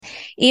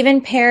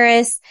even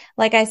Paris,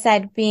 like I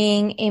said,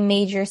 being a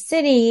major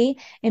city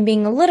and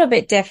being a little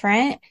bit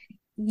different,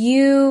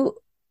 you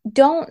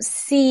don't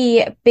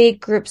see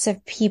big groups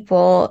of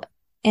people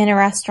in a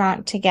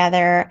restaurant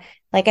together,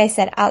 like I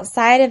said,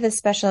 outside of a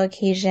special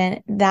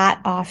occasion that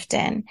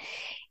often.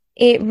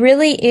 It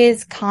really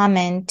is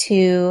common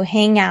to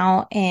hang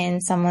out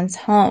in someone's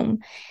home.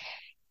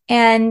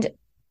 And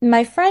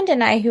my friend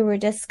and I, who were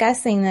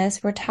discussing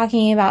this, were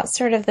talking about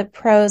sort of the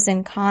pros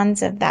and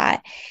cons of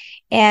that.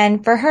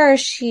 And for her,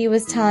 she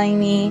was telling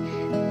me,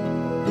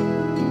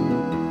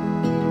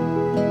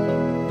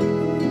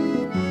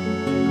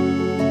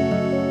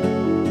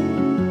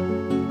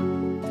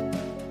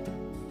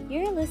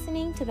 you're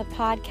listening to the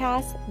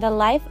podcast, The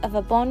Life of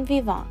a Bon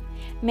Vivant,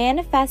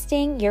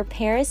 manifesting your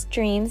Paris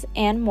dreams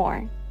and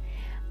more.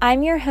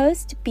 I'm your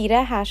host,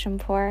 Bita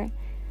Hashimpour.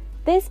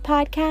 This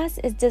podcast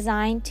is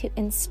designed to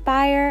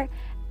inspire,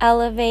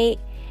 elevate,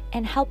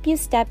 and help you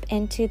step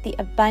into the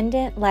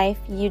abundant life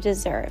you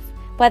deserve,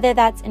 whether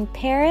that's in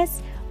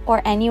Paris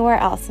or anywhere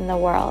else in the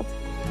world.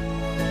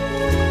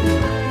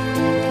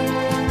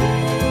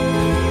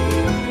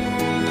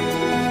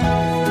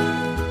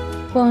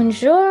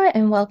 Bonjour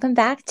and welcome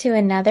back to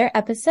another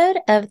episode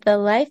of the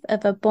Life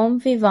of a Bon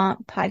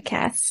Vivant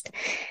podcast.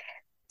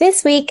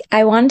 This week,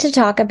 I wanted to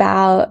talk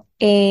about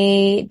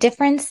a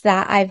difference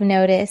that I've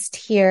noticed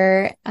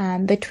here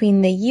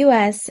between the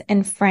US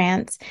and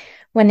France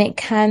when it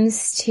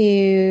comes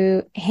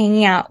to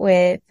hanging out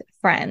with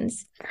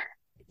friends.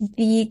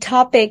 The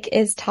topic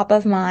is top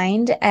of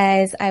mind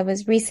as I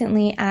was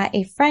recently at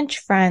a French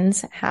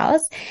friend's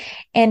house,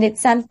 and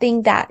it's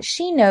something that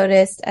she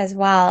noticed as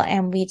well,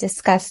 and we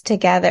discussed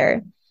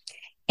together.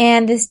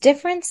 And this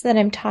difference that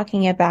I'm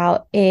talking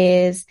about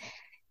is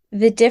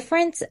the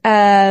difference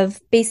of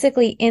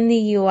basically in the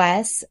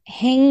US,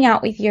 hanging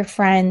out with your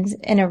friends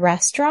in a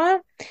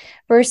restaurant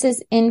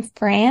versus in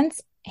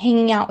France,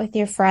 hanging out with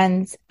your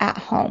friends at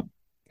home.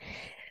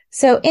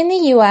 So in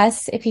the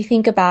US, if you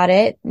think about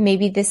it,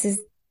 maybe this is,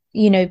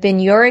 been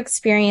your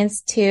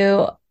experience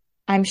too.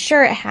 I'm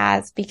sure it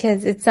has,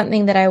 because it's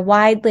something that I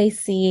widely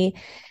see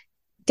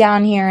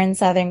down here in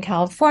Southern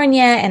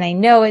California. And I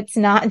know it's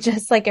not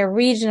just like a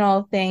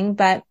regional thing,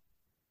 but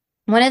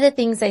one of the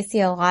things I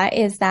see a lot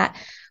is that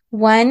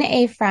when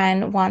a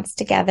friend wants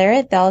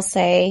together, they'll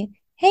say,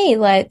 hey,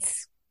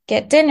 let's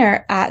get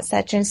dinner at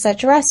such and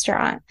such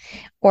restaurant.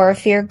 Or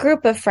if you're a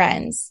group of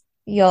friends,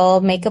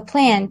 you'll make a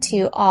plan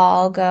to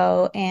all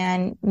go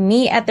and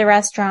meet at the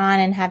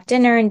restaurant and have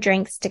dinner and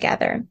drinks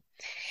together.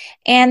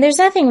 And there's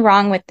nothing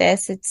wrong with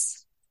this.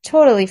 It's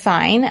totally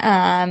fine.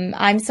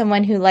 I'm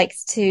someone who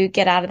likes to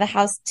get out of the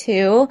house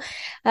too,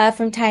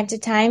 from time to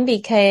time,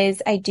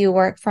 because I do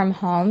work from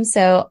home.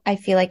 So I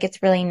feel like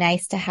it's really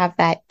nice to have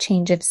that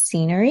change of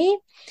scenery.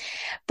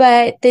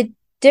 But the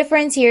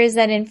difference here is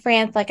that in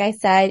France, like I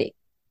said,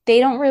 they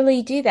don't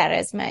really do that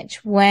as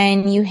much.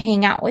 When you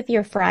hang out with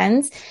your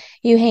friends,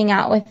 you hang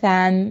out with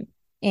them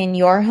in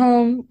your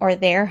home or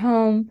their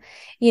home.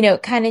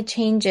 It kind of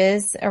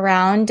changes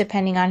around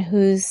depending on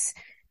who's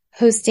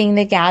hosting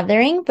the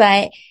gathering,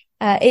 but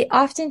it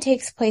often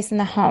takes place in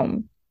the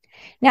home.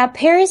 Now,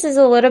 Paris is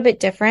a little bit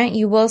different.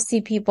 You will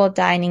see people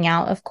dining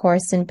out, of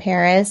course, in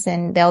Paris,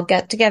 and they'll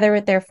get together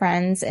with their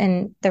friends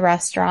in the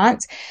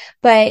restaurants.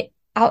 But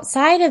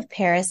outside of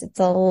Paris, it's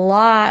a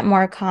lot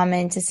more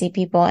common to see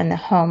people in the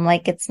home.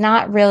 Like, it's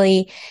not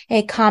really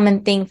a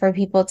common thing for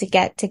people to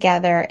get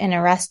together in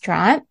a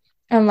restaurant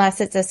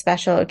unless it's a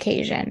special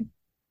occasion.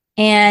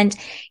 And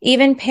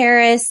even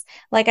Paris,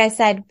 like I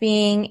said,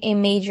 being a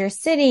major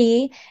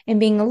city and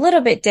being a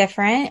little bit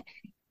different,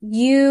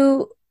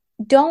 you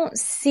don't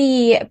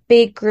see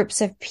big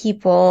groups of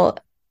people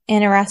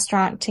in a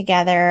restaurant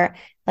together,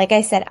 like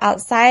I said,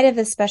 outside of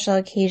a special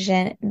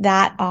occasion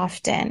that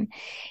often.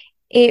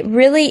 It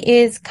really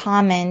is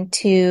common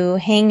to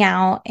hang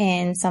out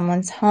in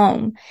someone's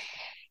home.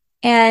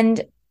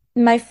 And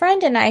my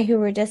friend and I, who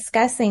were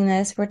discussing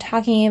this, were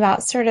talking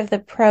about sort of the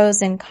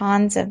pros and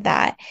cons of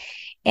that.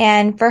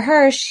 And for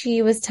her,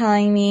 she was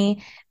telling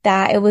me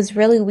that it was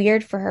really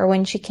weird for her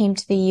when she came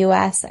to the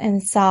US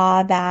and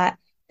saw that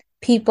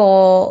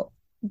people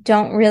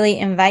don't really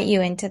invite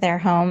you into their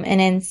home and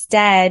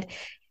instead,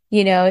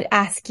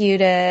 ask you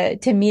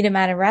to meet them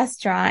at a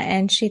restaurant.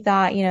 And she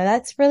thought,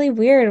 that's really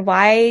weird.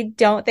 Why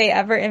don't they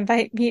ever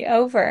invite me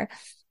over?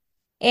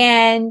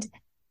 And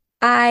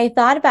I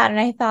thought about it and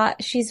I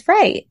thought she's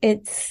right.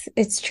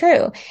 It's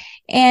true.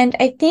 And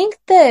I think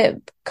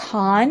the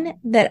con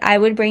that I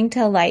would bring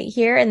to light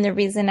here, and the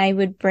reason I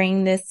would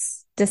bring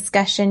this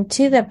discussion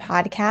to the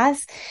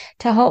podcast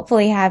to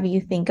hopefully have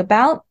you think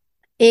about,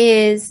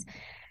 is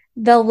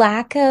the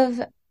lack of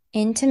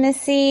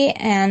intimacy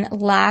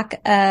and lack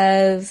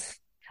of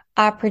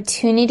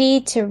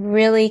opportunity to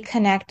really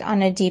connect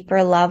on a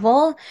deeper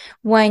level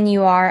when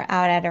you are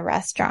out at a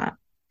restaurant.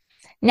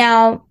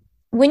 Now,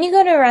 when you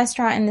go to a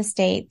restaurant in the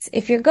States,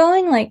 if you're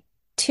going like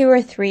 2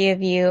 or 3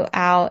 of you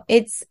out,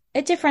 it's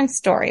a different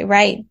story,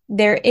 right?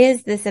 There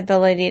is this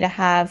ability to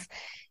have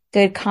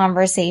good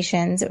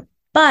conversations,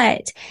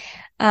 but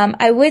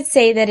I would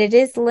say that it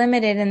is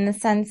limited in the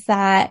sense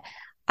that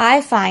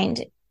I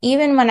find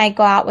even when I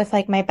go out with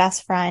like my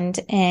best friend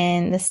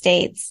in the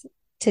States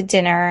to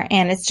dinner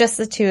and it's just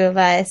the two of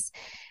us,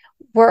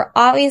 we're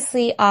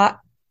obviously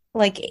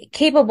like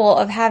capable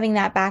of having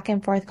that back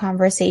and forth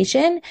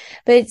conversation,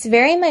 but it's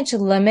very much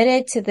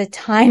limited to the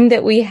time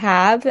that we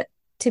have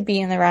to be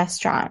in the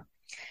restaurant.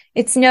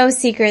 It's no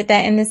secret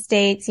that in the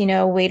States,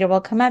 a waiter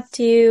will come up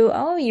to you.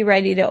 Oh, you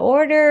ready to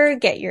order?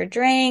 Get your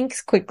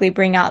drinks, quickly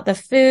bring out the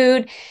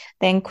food,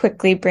 then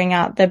quickly bring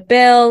out the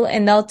bill.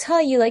 And they'll tell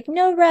you like,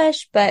 no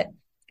rush, but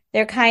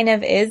there kind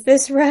of is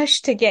this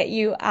rush to get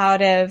you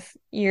out of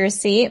your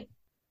seat.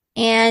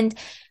 And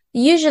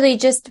usually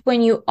just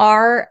when you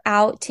are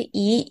out to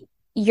eat,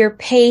 your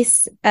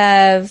pace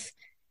of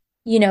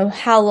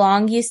how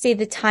long you stay,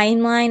 the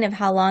timeline of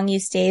how long you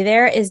stay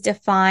there is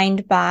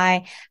defined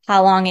by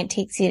how long it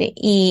takes you to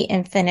eat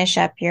and finish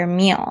up your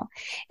meal.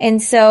 And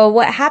so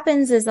what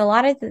happens is a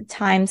lot of the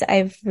times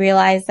I've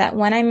realized that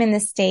when I'm in the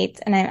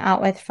States and I'm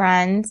out with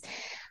friends,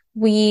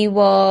 we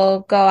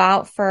will go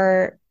out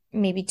for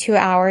maybe 2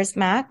 hours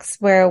max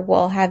where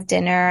we'll have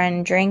dinner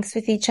and drinks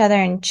with each other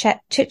and chit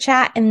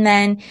chat. And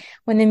then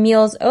when the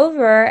meal's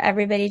over,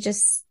 everybody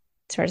just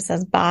sort of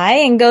says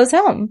bye and goes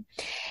home.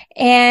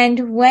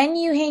 And when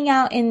you hang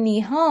out in the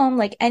home,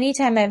 like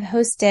anytime I've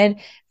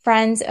hosted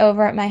friends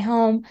over at my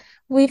home,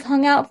 we've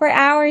hung out for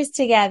hours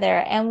together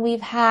and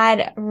we've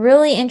had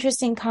really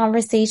interesting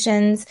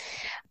conversations,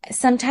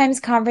 sometimes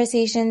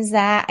conversations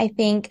that I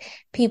think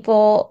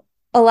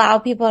allow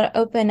people to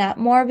open up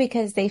more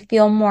because they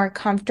feel more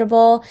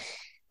comfortable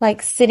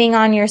like sitting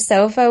on your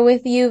sofa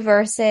with you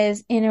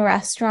versus in a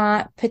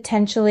restaurant,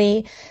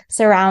 potentially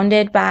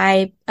surrounded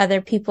by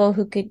other people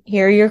who could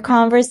hear your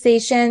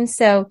conversation.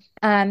 So,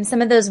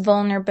 some of those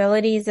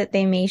vulnerabilities that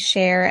they may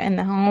share in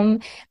the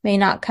home may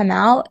not come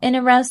out in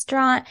a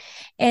restaurant.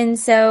 And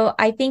so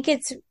I think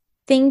it's a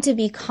thing to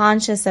be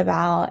conscious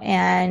about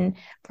and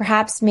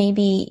perhaps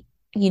maybe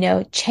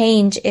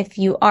change if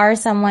you are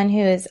someone who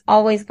is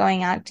always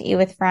going out to eat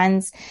with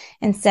friends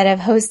instead of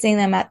hosting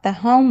them at the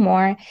home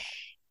more.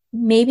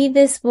 Maybe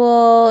this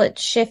will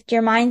shift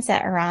your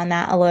mindset around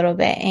that a little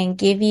bit and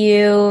give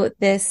you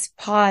this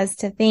pause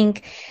to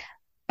think,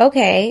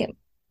 okay,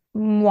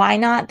 why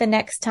not the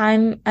next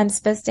time I'm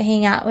supposed to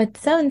hang out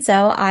with so-and-so,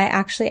 I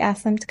actually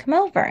ask them to come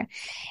over.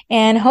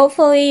 And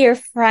hopefully your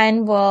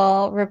friend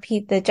will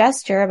repeat the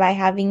gesture by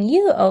having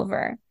you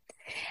over.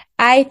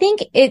 I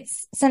think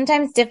it's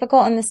sometimes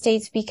difficult in the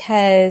States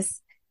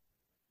because,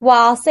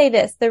 well, I'll say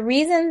this, the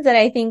reasons that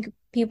I think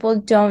people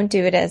don't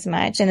do it as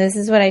much, and this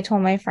is what I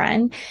told my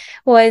friend,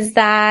 was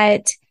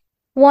that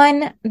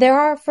one, there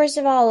are, first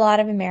of all, a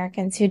lot of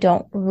Americans who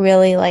don't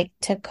really like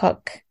to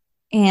cook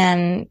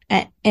and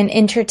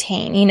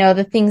entertain,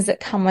 the things that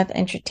come with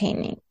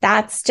entertaining.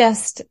 That's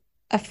just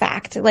a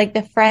fact. Like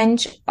the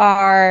French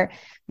are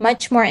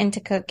much more into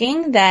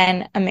cooking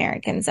than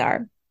Americans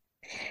are.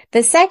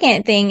 The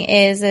second thing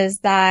is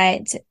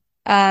that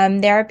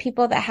there are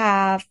people that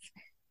have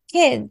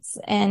kids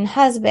and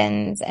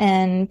husbands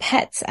and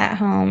pets at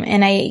home.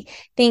 And I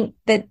think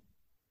that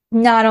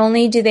not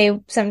only do they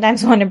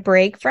sometimes want to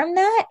break from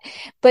that,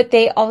 but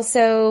they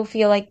also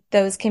feel like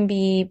those can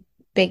be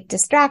big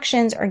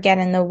distractions or get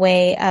in the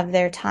way of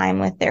their time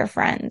with their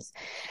friends.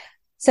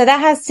 So that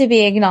has to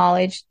be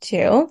acknowledged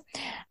too.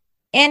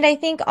 And I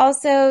think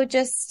also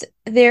just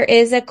there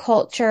is a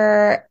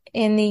culture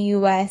in the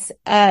US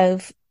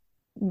of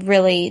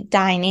really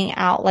dining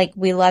out. Like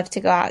we love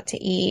to go out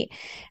to eat.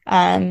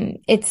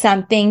 It's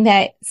something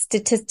that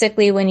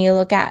statistically, when you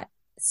look at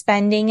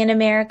spending in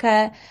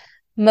America,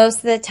 most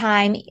of the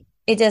time,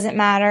 it doesn't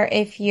matter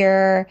if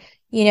you're,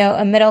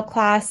 a middle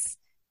class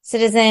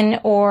citizen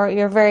or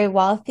you're very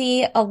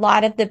wealthy. A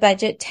lot of the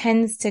budget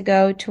tends to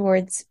go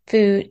towards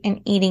food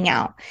and eating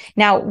out.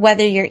 Now,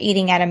 whether you're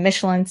eating at a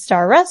Michelin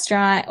star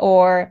restaurant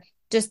or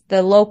just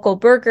the local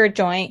burger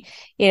joint,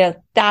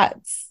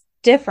 that's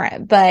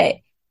different. But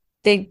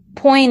the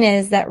point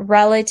is that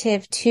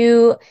relative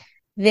to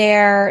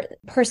their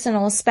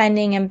personal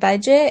spending and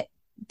budget,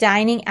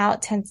 dining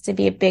out tends to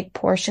be a big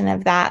portion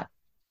of that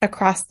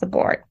across the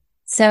board.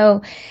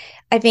 So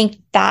I think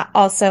that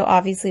also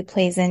obviously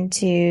plays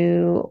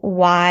into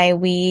why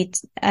we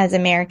as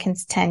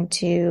Americans tend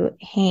to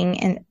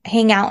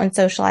hang out and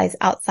socialize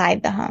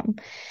outside the home.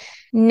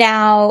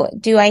 Now,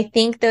 do I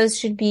think those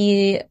should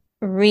be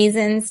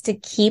reasons to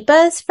keep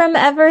us from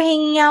ever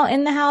hanging out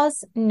in the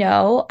house?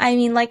 No. I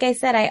mean, like I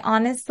said, I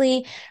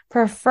honestly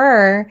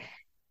prefer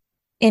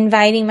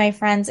inviting my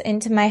friends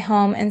into my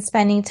home and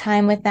spending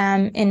time with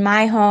them in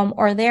my home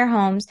or their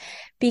homes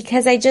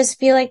because I just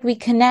feel like we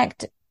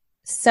connect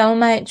so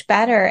much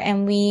better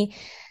and we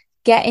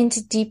get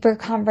into deeper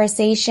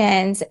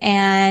conversations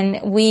and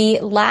we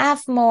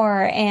laugh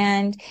more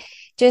and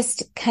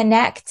just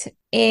connect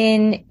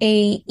in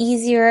a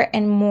easier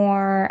and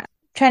more,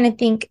 trying to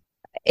think,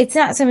 it's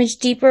not so much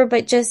deeper,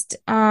 but just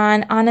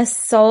on a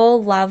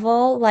soul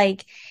level.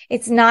 Like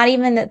it's not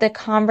even that the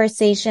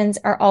conversations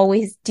are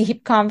always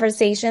deep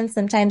conversations.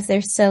 Sometimes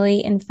they're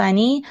silly and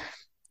funny,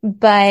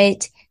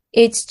 but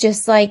it's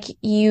just like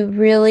you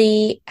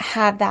really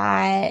have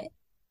that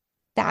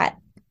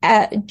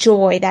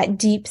joy, that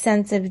deep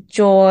sense of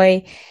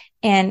joy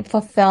and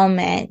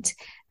fulfillment,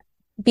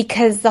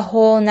 because the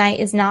whole night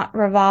is not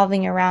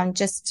revolving around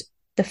just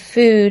the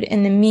food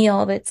and the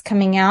meal that's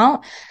coming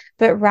out,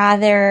 but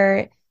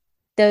rather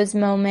those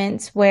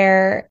moments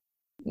where,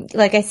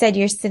 like I said,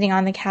 you're sitting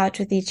on the couch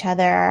with each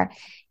other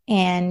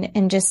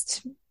and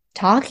just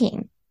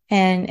talking,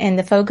 and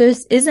the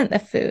focus isn't the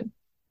food.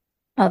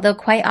 Although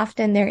quite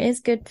often there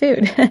is good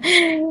food,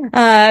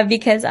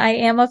 because I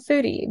am a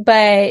foodie,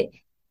 but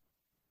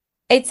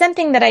it's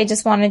something that I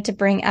just wanted to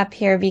bring up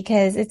here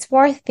because it's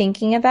worth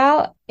thinking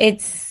about.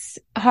 It's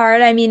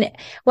hard. I mean,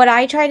 what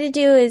I try to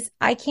do is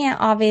I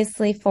can't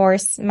obviously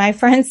force my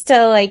friends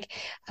to like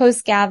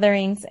host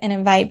gatherings and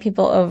invite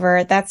people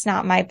over. That's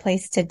not my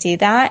place to do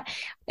that.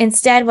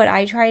 Instead, what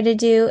I try to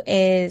do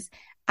is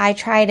I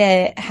try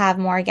to have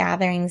more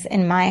gatherings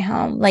in my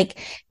home. Like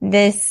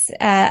this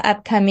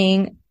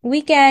upcoming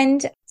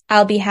weekend,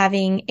 I'll be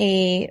having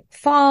a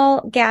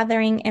fall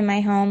gathering in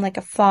my home, like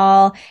a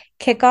fall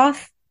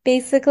kickoff,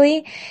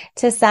 basically,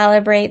 to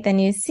celebrate the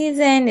new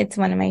season. It's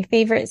one of my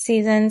favorite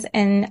seasons.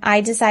 And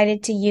I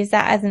decided to use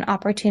that as an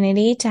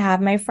opportunity to have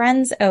my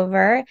friends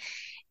over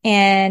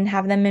and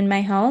have them in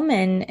my home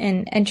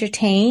and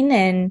entertain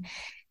and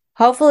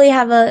hopefully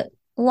have a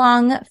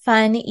long,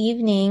 fun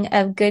evening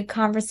of good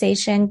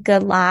conversation,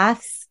 good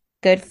laughs,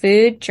 good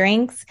food,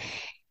 drinks.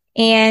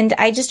 And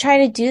I just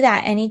try to do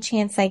that any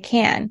chance I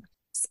can.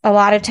 A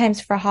lot of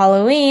times for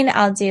Halloween,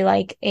 I'll do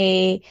like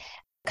a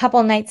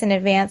couple nights in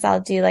advance. I'll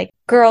do like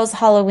girls'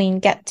 Halloween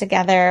get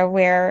together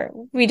where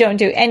we don't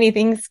do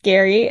anything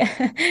scary,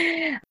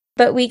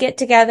 but we get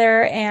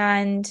together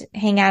and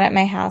hang out at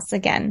my house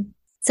again.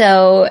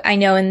 So I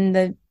know in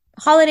the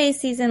holiday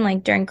season,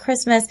 like during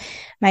Christmas,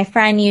 my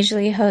friend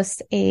usually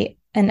hosts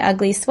an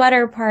ugly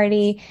sweater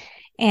party,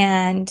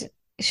 and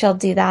she'll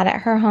do that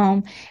at her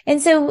home. And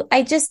so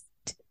I just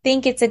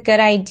think it's a good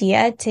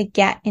idea to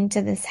get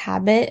into this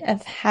habit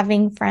of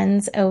having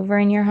friends over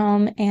in your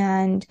home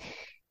and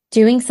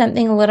doing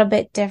something a little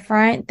bit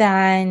different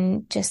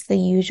than just the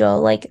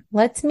usual. Like,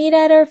 let's meet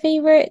at our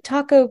favorite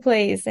taco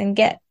place and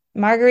get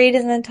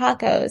margaritas and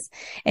tacos.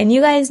 And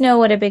you guys know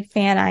what a big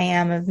fan I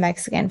am of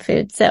Mexican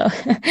food. So,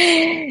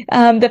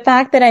 the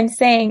fact that I'm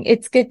saying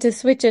it's good to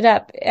switch it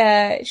up,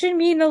 should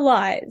mean a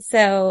lot.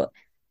 So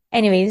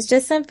anyways,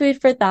 just some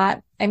food for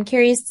thought. I'm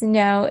curious to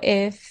know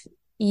if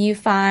you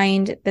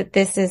find that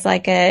this is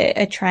like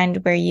a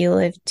trend where you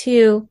live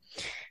too,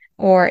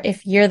 or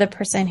if you're the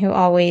person who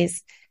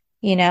always,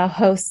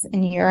 hosts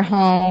in your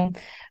home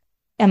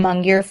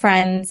among your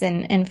friends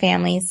and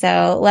family.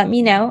 So let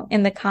me know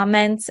in the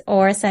comments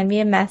or send me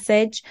a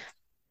message.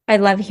 I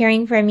love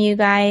hearing from you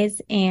guys.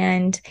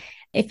 And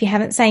if you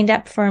haven't signed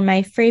up for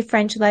my free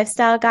French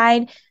lifestyle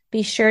guide,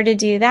 be sure to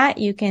do that.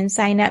 You can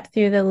sign up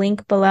through the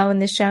link below in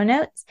the show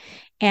notes.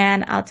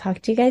 And I'll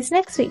talk to you guys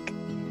next week.